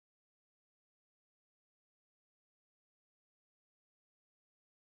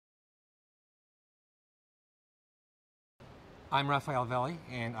I'm Rafail Veli,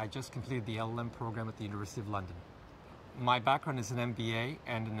 and I just completed the LLM program at the University of London. My background is an MBA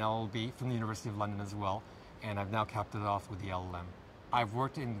and an LLB from the University of London as well, and I've now capped it off with the LLM. I've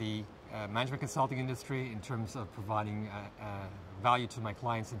worked in the management consulting industry in terms of providing value to my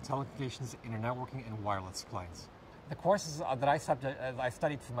clients in telecommunications, internet networking, and wireless clients. The courses that I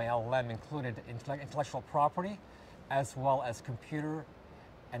studied for my LLM included intellectual property, as well as computer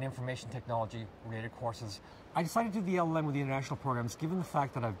and information technology related courses. I decided to do the LLM with the international programs given the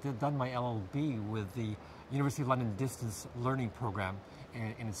fact that I've done my LLB with the University of London distance learning program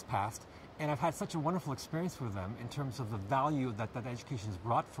in its past, and I've had such a wonderful experience with them in terms of the value that education has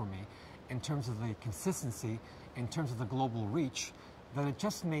brought for me, in terms of the consistency, in terms of the global reach, that it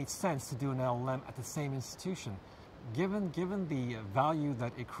just made sense to do an LLM at the same institution. Given the value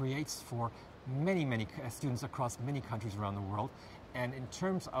that it creates for many students across many countries around the world, and in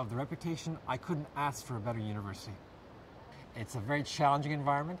terms of the reputation, I couldn't ask for a better university. It's a very challenging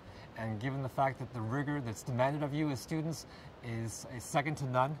environment, and given the fact that the rigor that's demanded of you as students is second to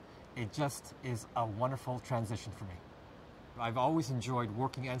none, it just is a wonderful transition for me. I've always enjoyed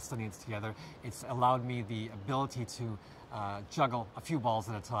working and studying together. It's allowed me the ability to juggle a few balls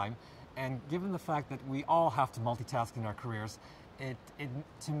at a time, and given the fact that we all have to multitask in our careers,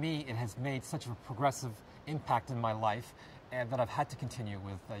 to me, it has made such a progressive impact in my life, and that I've had to continue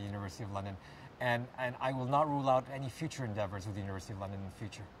with the University of London. And I will not rule out any future endeavors with the University of London in the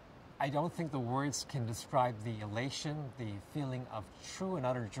future. I don't think the words can describe the elation, the feeling of true and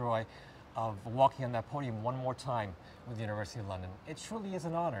utter joy of walking on that podium one more time with the University of London. It truly is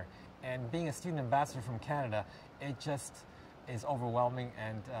an honor. And being a student ambassador from Canada, it just is overwhelming,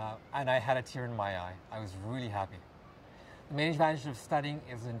 and I had a tear in my eye. I was really happy. The main advantage of studying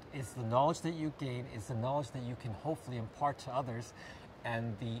is the knowledge that you gain, is the knowledge that you can hopefully impart to others,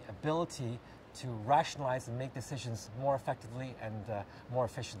 and the ability to rationalize and make decisions more effectively and more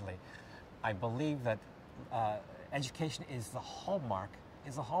efficiently. I believe that education is the hallmark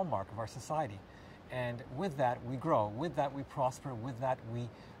of our society, and with that we grow, with that we prosper, with that we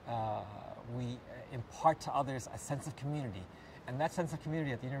impart to others a sense of community, and that sense of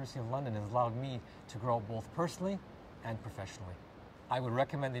community at the University of London has allowed me to grow both personally and professionally. I would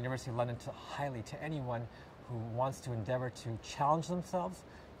recommend the University of London highly to anyone who wants to endeavor to challenge themselves,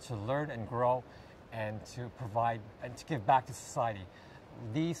 to learn and grow, and to provide and to give back to society.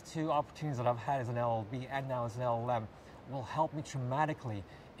 These two opportunities that I've had as an LLB and now as an LLM will help me dramatically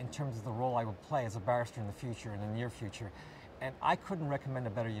in terms of the role I will play as a barrister in the future, in the near future. And I couldn't recommend a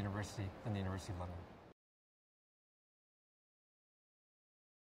better university than the University of London.